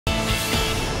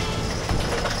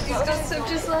got some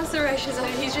just lacerations and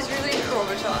he's just really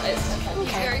traumatised.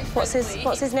 Okay. What's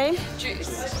his name?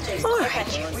 Juice. All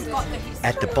right.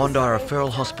 At the Bondi Referral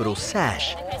Hospital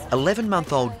SASH,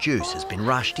 11-month-old Juice has been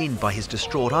rushed in by his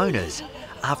distraught owners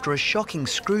after a shocking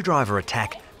screwdriver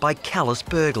attack by Callous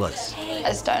Burglars. I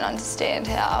just don't understand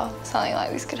how something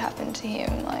like this could happen to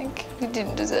him. Like, he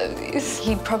didn't deserve this.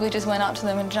 He probably just went up to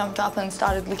them and jumped up and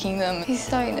started licking them. He's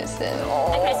so innocent.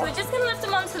 Okay, so we're just going to lift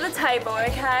him onto the table,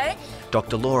 okay?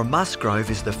 Dr. Laura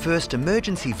Musgrove is the first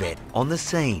emergency vet on the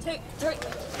scene. 2, 3.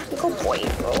 Good boy.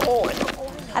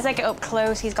 As I get up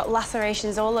close, he's got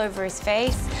lacerations all over his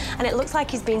face, and it looks like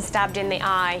he's been stabbed in the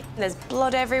eye. There's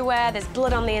blood everywhere, there's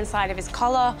blood on the inside of his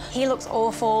collar. He looks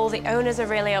awful, the owners are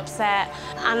really upset,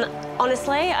 and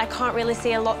honestly, I can't really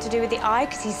see a lot to do with the eye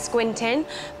because he's squinting,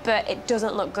 but it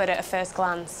doesn't look good at a first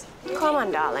glance. Come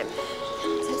on, darling.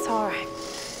 It's all right.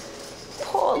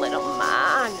 Poor little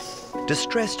man.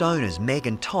 Distressed owners Meg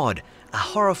and Todd are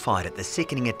horrified at the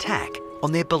sickening attack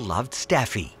on their beloved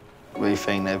Staffy. We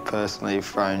think they've personally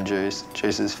thrown Juice.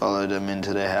 Juice has followed them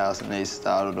into their house and he's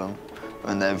startled them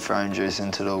when they've thrown Juice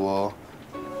into the wall.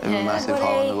 There's a massive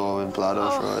hole in the wall with blood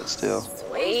all through it still.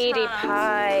 Sweetie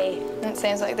pie. It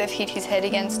seems like they've hit his head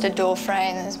against a door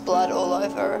frame. There's blood all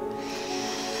over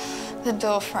the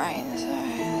door frame. So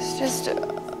it's just...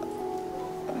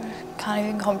 can't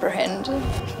even comprehend.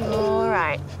 All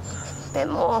right. Bit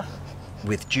more.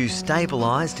 With Juice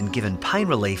stabilised and given pain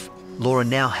relief, Laura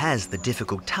now has the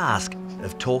difficult task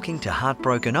of talking to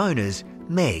heartbroken owners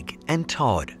Meg and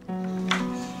Todd.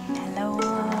 Hello.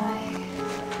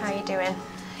 How are you doing?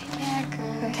 Yeah,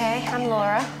 good. Okay, I'm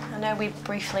Laura. I know we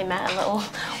briefly met a little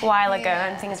while ago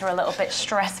and things were a little bit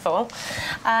stressful.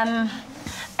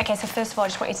 Okay, so first of all, I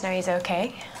just want you to know he's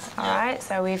okay. All right,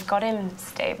 so we've got him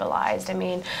stabilised. I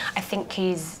mean, I think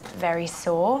he's very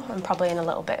sore and probably in a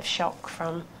little bit of shock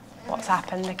from what's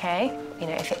happened, okay? You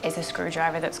know, if it is a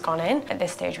screwdriver that's gone in, at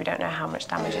this stage we don't know how much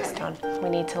damage it's done. We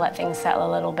need to let things settle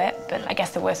a little bit, but I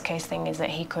guess the worst case thing is that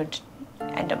he could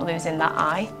end up losing that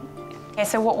eye. Okay,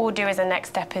 so what we'll do as a next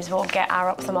step is we'll get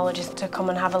our ophthalmologist to come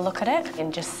and have a look at it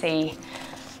and just see,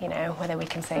 you know, whether we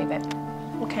can save it.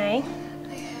 Okay?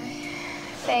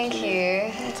 Thank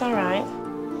you. It's all right.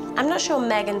 I'm not sure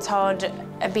Meg and Todd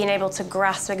have been able to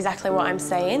grasp exactly what I'm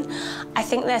saying. I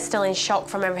think they're still in shock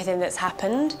from everything that's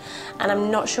happened, and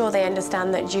I'm not sure they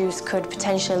understand that Juice could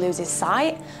potentially lose his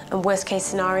sight, and worst case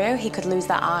scenario, he could lose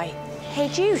that eye. Hey,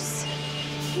 Juice.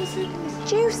 Juice,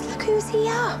 look who's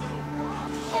here.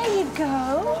 There you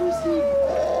go.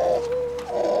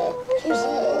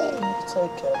 It's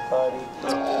okay, buddy.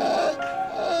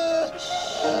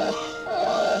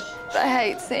 I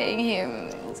hate seeing him,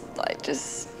 like,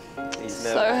 just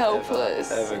so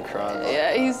helpless. Ever cried.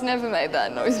 Yeah, he's never made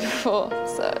that noise before,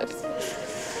 so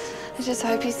I just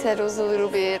hope he settles a little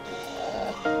bit.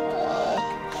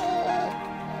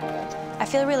 I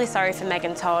feel really sorry for Meg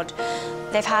and Todd.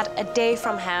 They've had a day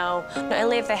from hell. Not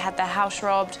only have they had their house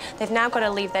robbed, they've now got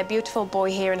to leave their beautiful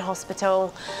boy here in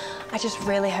hospital. I just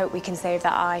really hope we can save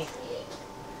that eye.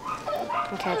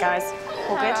 Okay, guys,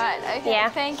 all good? All right, okay, yeah.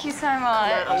 Thank you so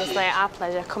much. Honestly, our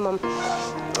pleasure. Come on.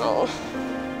 Oh.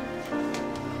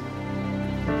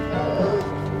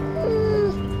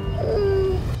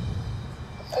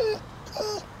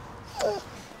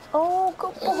 Oh,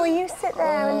 good boy. You sit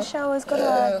there and show us good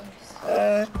luck.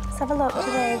 Let's have a look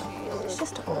today. It's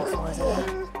just awful, isn't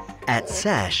it? At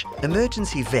SASH,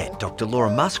 emergency vet Dr. Laura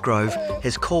Musgrove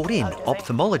has called in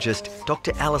ophthalmologist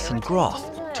Dr. Alison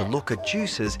Groth to look at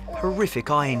Juice's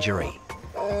horrific eye injury.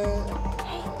 Can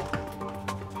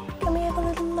we have a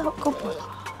little look? Good boy.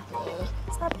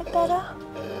 Is that a bit better?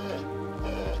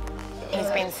 He's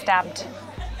been stabbed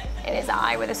in his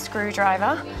eye with a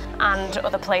screwdriver and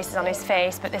other places on his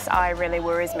face, but this eye really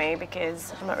worries me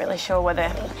because I'm not really sure whether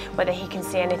he can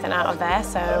see anything out of there,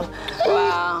 so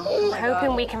Wow. I'm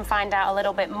hoping we can find out a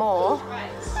little bit more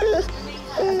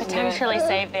and potentially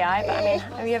save the eye, but I mean,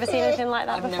 have you ever seen anything like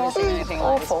that before? I've never seen anything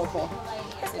like this Awful. before.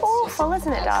 It's awful,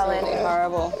 isn't it, darling?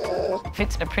 Horrible.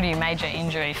 It's a pretty major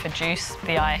injury for Juice.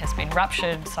 The eye has been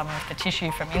ruptured, some of the tissue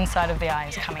from inside of the eye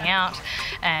is coming out,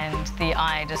 and the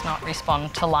eye does not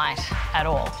respond to light at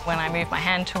all. When I move my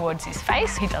hand towards his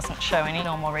face, he doesn't show any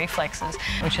normal reflexes,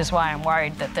 which is why I'm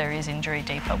worried that there is injury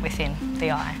deeper within the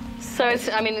eye. So it's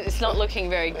not looking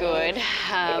very good.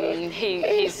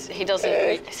 He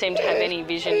doesn't seem to have any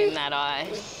vision in that eye.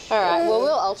 All right, well,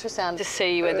 we'll ultrasound to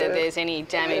see whether there's any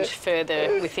damage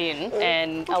further within,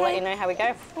 and I'll let you know how we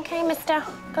go. Okay, mister.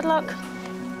 Good luck.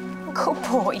 Good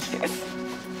boy.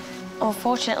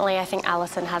 Unfortunately, I think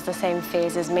Alison has the same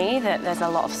fears as me, that there's a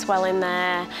lot of swelling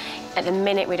there. At the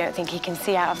minute, we don't think he can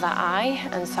see out of that eye,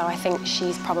 and so I think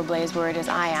she's probably as worried as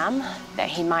I am that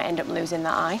he might end up losing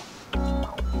that eye.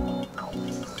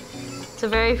 It's a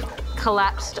very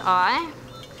collapsed eye,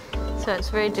 so it's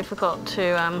very difficult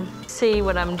to see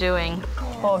what I'm doing.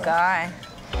 Poor guy.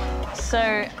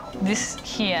 So this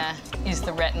here is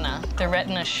the retina. The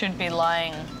retina should be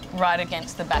lying right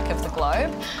against the back of the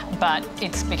globe, but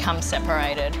it's become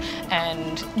separated.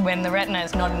 And when the retina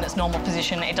is not in its normal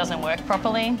position, it doesn't work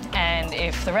properly. And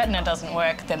if the retina doesn't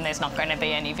work, then there's not going to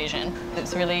be any vision.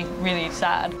 It's really, really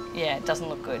sad. Yeah, it doesn't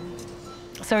look good.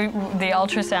 So the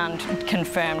ultrasound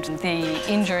confirmed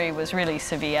the injury was really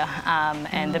severe,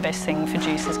 and the best thing for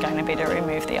Juice is going to be to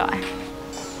remove the eye.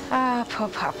 Ah, poor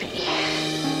puppy.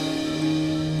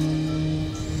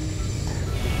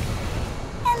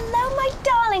 Hello, my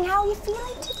darling. How are you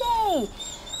feeling today?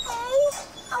 Hey,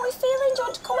 how are we feeling? Do you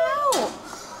want to come out?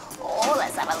 Oh,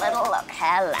 let's have a little look.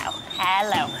 Hello,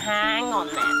 hello. Hang on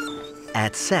there.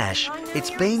 At SASH,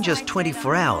 it's been just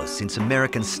 24 hours since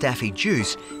American Staffy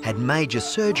Juice had major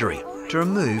surgery to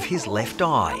remove his left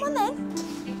eye. Come on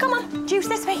then. Come on, Juice,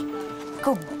 this way.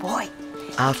 Good boy.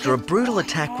 After a brutal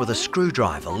attack with a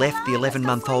screwdriver left the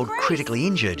 11-month-old critically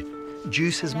injured,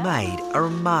 Juice has made a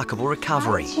remarkable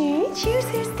recovery. Juice, who's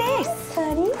this?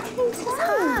 Honey,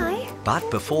 hi. But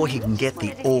before he can get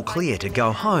the all clear to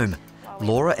go home,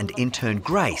 Laura and intern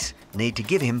Grace need to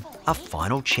give him a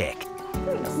final check.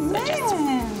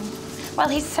 Well,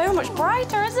 he's so much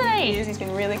brighter, isn't he? He's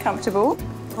been really comfortable.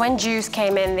 When Juice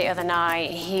came in the other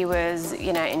night, he was,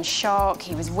 in shock.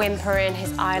 He was whimpering.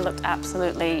 His eye looked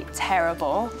absolutely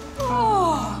terrible.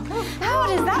 Oh, how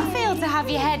does that feel to have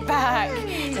your head back?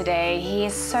 Today, he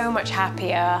is so much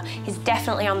happier. He's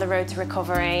definitely on the road to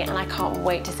recovery, and I can't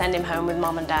wait to send him home with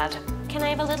Mum and Dad. Can I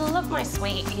have a little look, my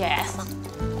sweet? Yes.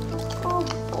 Oh,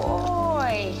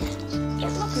 boy.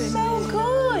 It looks so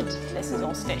good. This is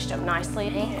all stitched up nicely.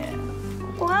 Yeah.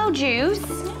 Well, Juice,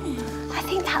 I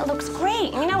think that looks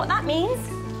great. And you know what that means?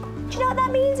 Do you know what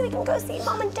that means? We can go see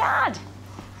Mum and Dad.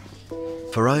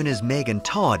 For owners Meg and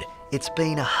Todd, it's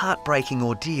been a heartbreaking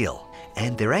ordeal,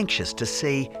 and they're anxious to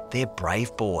see their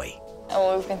brave boy.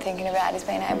 All we've been thinking about is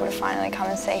being able to finally come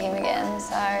and see him again.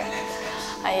 So,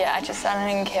 I don't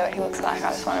even care what he looks like. I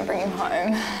just want to bring him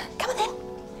home. Come on then.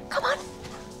 Come on.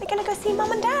 We're going to go see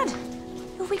Mum and Dad.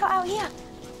 Who have we got out here?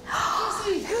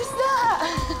 Who's that?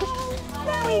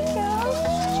 There we go.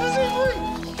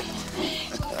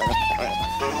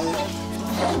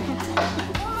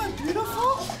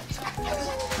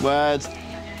 Words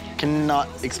cannot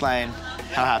explain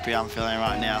how happy I'm feeling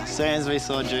right now. As soon as we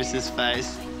saw Juice's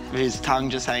face, with his tongue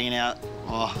just hanging out,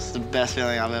 oh, it's the best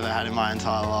feeling I've ever had in my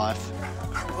entire life.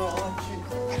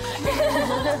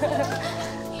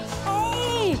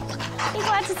 Hey, you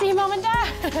glad to see Mum and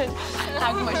Dad?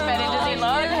 How much better does he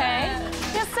look, hey?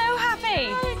 You're so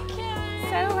happy.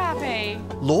 So happy.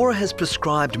 Laura has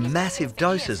prescribed massive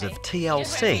doses of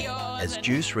TLC as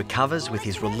Juice recovers with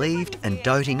his relieved and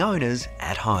doting owners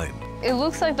at home. It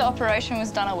looks like the operation was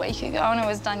done a week ago and it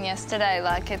was done yesterday.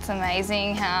 Like, it's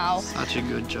amazing how Such a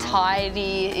good job.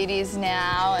 tidy it is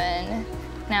now, and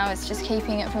now it's just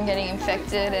keeping it from getting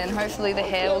infected, and hopefully the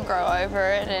hair will grow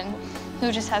over it and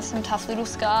he'll just have some tough little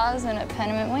scars and a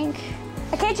permanent wink.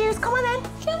 Okay, Juice, come on then.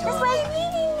 This way.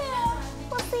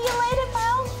 We'll see you later,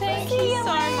 pal. Thank you so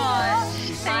much.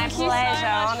 Thank you so much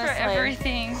honestly. for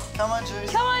everything. Come on,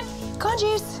 Juice. Come on. Come on,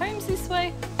 Juice. Home's this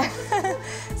way.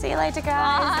 See you later,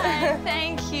 guys. Bye.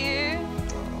 Thank you.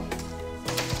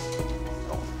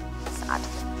 Sad.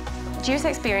 Juice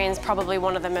experienced probably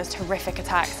one of the most horrific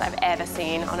attacks I've ever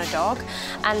seen on a dog,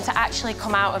 and to actually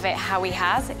come out of it how he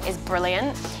has is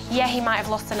brilliant. Yeah, he might have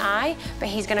lost an eye, but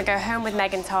he's going to go home with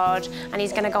Meg and Todd, and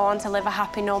he's going to go on to live a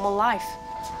happy, normal life.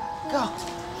 Go.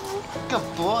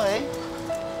 Good boy.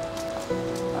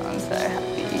 I'm so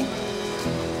happy.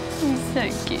 He's so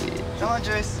cute. Come on,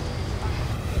 Juice.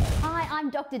 Hi, I'm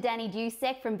Dr. Danny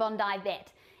Dusek from Bondi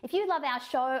Vet. If you love our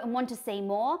show and want to see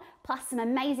more, plus some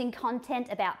amazing content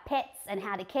about pets and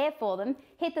how to care for them,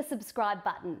 hit the subscribe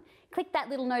button. Click that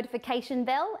little notification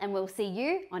bell and we'll see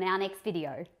you on our next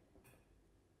video.